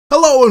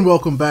Hello and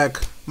welcome back.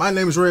 My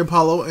name is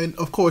Rayapollo, and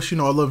of course, you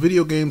know I love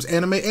video games,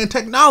 anime, and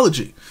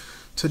technology.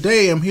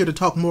 Today, I'm here to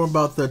talk more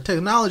about the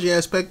technology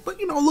aspect, but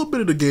you know, a little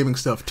bit of the gaming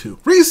stuff too.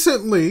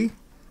 Recently,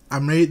 I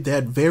made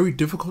that very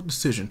difficult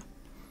decision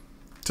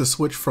to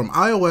switch from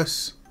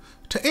iOS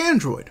to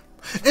Android.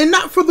 And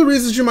not for the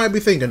reasons you might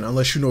be thinking,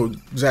 unless you know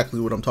exactly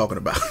what I'm talking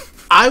about.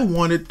 I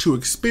wanted to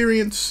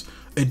experience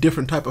a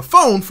different type of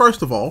phone,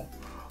 first of all,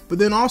 but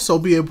then also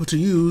be able to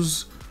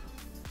use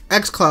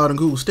xCloud and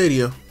Google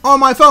Stadia on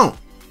my phone.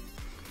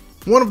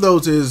 One of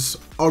those is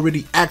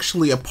already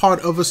actually a part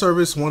of a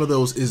service. One of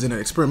those is in an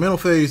experimental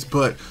phase,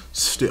 but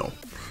still.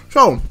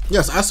 So,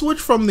 yes, I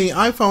switched from the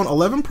iPhone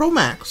 11 Pro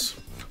Max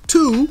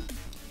to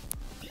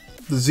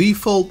the Z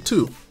Fold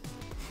 2.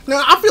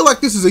 Now, I feel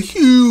like this is a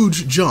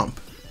huge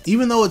jump,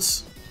 even though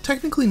it's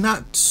technically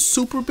not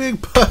super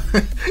big,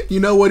 but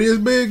you know what is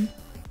big?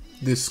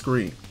 This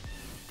screen.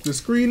 The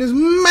screen is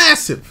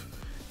massive.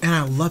 And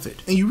I love it.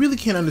 And you really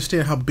can't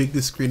understand how big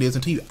this screen is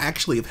until you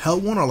actually have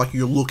held one or like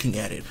you're looking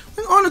at it.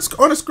 Like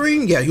on a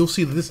screen, yeah, you'll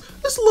see that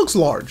this looks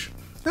large.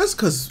 That's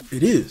because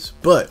it is,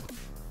 but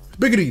it's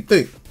bigger than you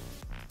think.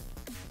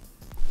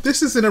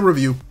 This isn't a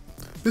review.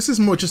 This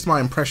is more just my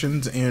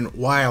impressions and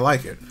why I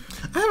like it.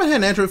 I haven't had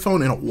an Android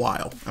phone in a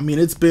while. I mean,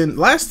 it's been,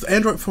 last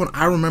Android phone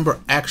I remember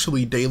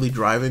actually daily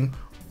driving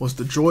was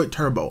the Droid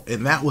Turbo.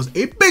 And that was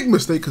a big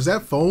mistake because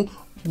that phone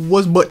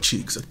was butt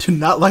cheeks. I did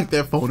not like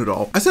that phone at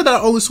all. I said that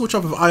I'd only switch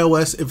off of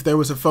iOS if there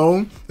was a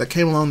phone that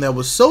came along that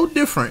was so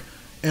different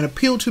and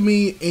appealed to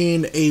me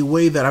in a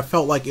way that I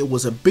felt like it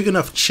was a big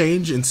enough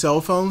change in cell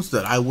phones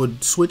that I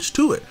would switch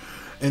to it.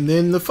 And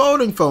then the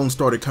folding phone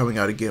started coming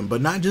out again,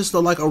 but not just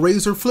like a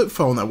Razr flip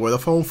phone that where the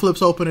phone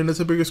flips open and it's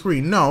a bigger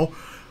screen. No,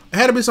 it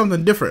had to be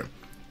something different.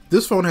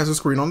 This phone has a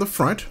screen on the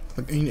front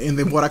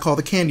in what I call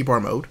the candy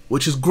bar mode,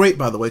 which is great,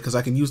 by the way, because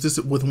I can use this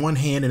with one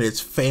hand and it's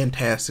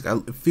fantastic.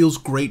 It feels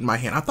great in my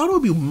hand. I thought it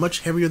would be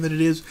much heavier than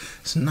it is.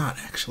 It's not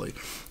actually.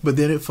 But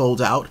then it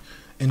folds out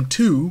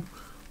into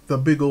the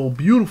big old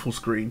beautiful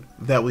screen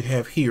that we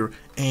have here.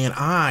 And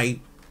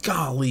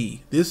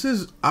golly,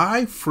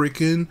 I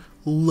freaking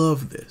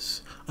love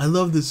this. I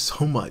love this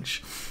so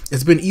much.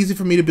 It's been easy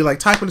for me to be like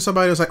typing to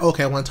somebody. It's like,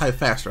 okay, I want to type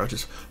faster. I'll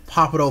just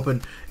pop it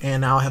open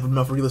and now I have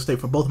enough real estate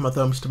for both of my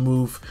thumbs to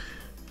move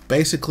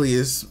basically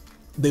as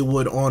they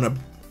would on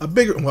a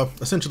bigger, well,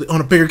 essentially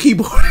on a bigger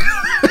keyboard.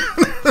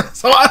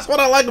 So that's what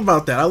I like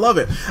about that. I love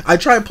it. I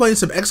tried playing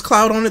some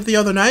xCloud on it the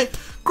other night.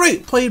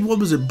 Great. Played, what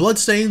was it?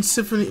 Bloodstained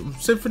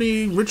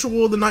Symphony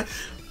Ritual of the Night.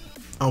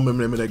 I don't remember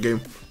the name of that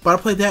game. But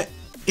I played that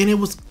and it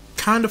was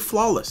kind of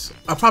flawless.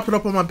 I popped it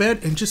up on my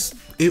bed and just,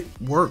 it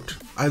worked.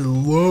 I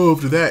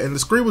loved that. And the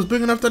screen was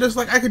big enough that it's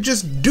like I could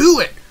just do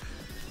it.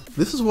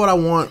 This is what I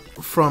want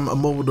from a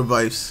mobile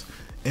device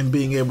and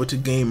being able to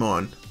game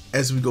on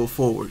as we go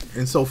forward.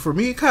 And so for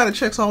me, it kind of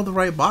checks all the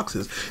right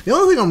boxes. The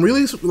only thing I'm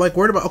really like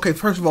worried about, okay,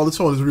 first of all, this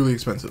phone is really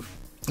expensive.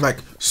 Like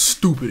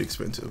stupid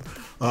expensive.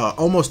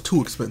 Almost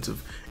too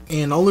expensive.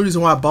 And the only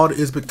reason why I bought it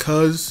is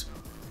because,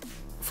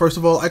 first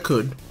of all, I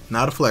could.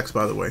 Not a flex,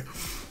 by the way.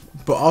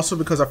 But also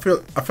because I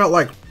felt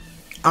like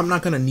I'm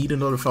not gonna need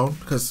another phone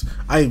because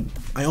I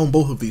own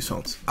both of these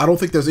phones. I don't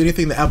think there's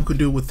anything that Apple could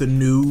do with the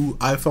new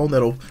iPhone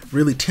that'll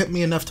really tempt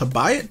me enough to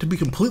buy it, to be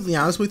completely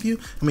honest with you.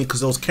 I mean, because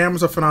those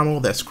cameras are phenomenal,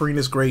 that screen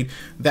is great,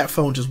 that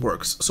phone just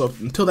works. So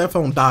until that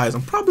phone dies,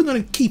 I'm probably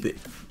gonna keep it.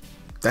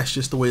 That's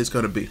just the way it's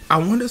gonna be. I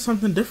wanted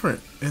something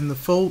different, and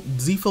the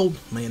Z Fold,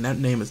 man, that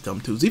name is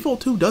dumb too. Z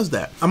Fold 2 does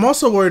that. I'm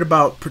also worried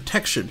about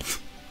protection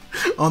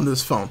on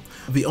this phone.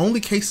 The only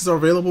cases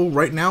available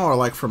right now are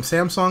like from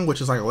Samsung, which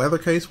is like a leather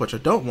case, which I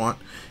don't want.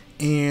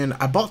 And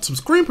I bought some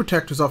screen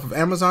protectors off of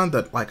Amazon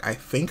that like I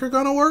think are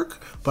gonna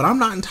work, but I'm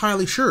not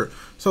entirely sure.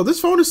 So this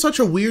phone is such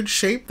a weird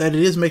shape that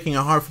it is making it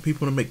hard for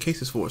people to make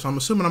cases for it. So I'm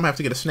assuming I'm gonna have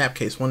to get a snap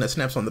case, one that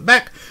snaps on the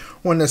back,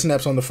 one that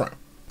snaps on the front.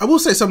 I will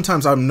say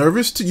sometimes I'm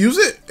nervous to use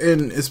it,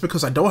 and it's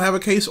because I don't have a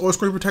case or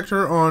screen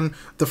protector on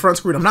the front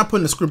screen. I'm not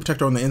putting the screen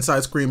protector on the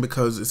inside screen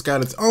because it's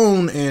got its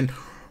own, and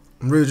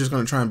I'm really just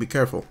gonna try and be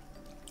careful.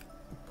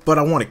 But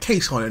I want a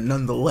case on it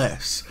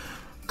nonetheless,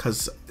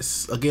 because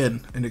it's,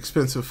 again, an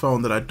expensive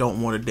phone that I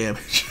don't want to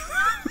damage.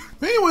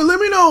 Anyway, let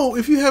me know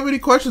if you have any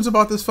questions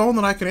about this phone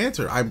that I can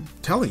answer. I'm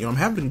telling you, I'm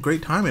having a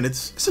great time, and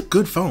it's a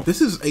good phone.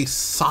 This is a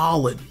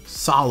solid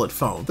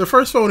phone. The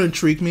first phone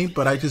intrigued me,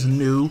 but I just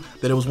knew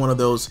that it was one of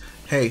those,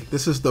 hey,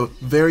 this is the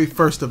very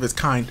first of its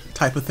kind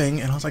type of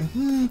thing, and I was like,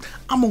 I'm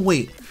gonna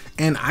wait.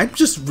 And I'm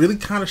just really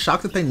kind of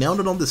shocked that they nailed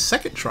it on the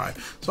second try.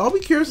 So I'll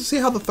be curious to see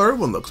how the third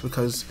one looks,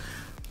 because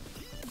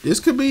this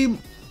could be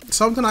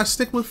something I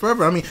stick with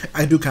forever. I mean,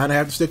 I do kind of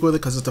have to stick with it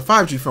because it's a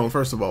 5G phone,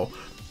 first of all.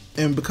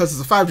 And because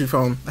it's a 5G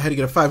phone, I had to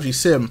get a 5G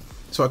SIM.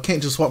 So I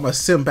can't just swap my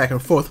SIM back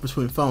and forth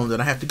between phones.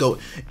 And I have to go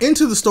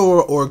into the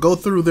store or go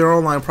through their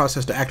online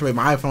process to activate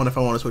my iPhone if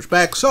I want to switch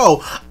back.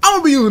 So I'm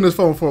going to be using this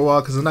phone for a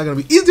while because it's not going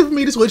to be easy for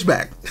me to switch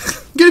back.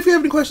 Again, if you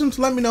have any questions,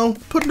 let me know.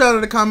 Put them down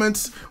in the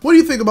comments. What do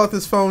you think about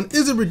this phone?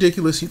 Is it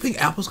ridiculous? You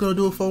think Apple's going to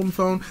do a folding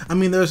phone? I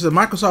mean, there's a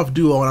Microsoft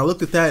Duo, and I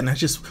looked at that, and it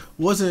just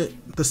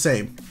wasn't the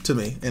same to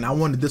me. And I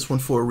wanted this one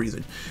for a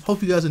reason.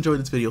 Hope you guys enjoyed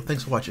this video.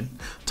 Thanks for watching.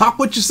 Talk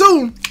with you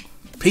soon.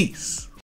 Peace.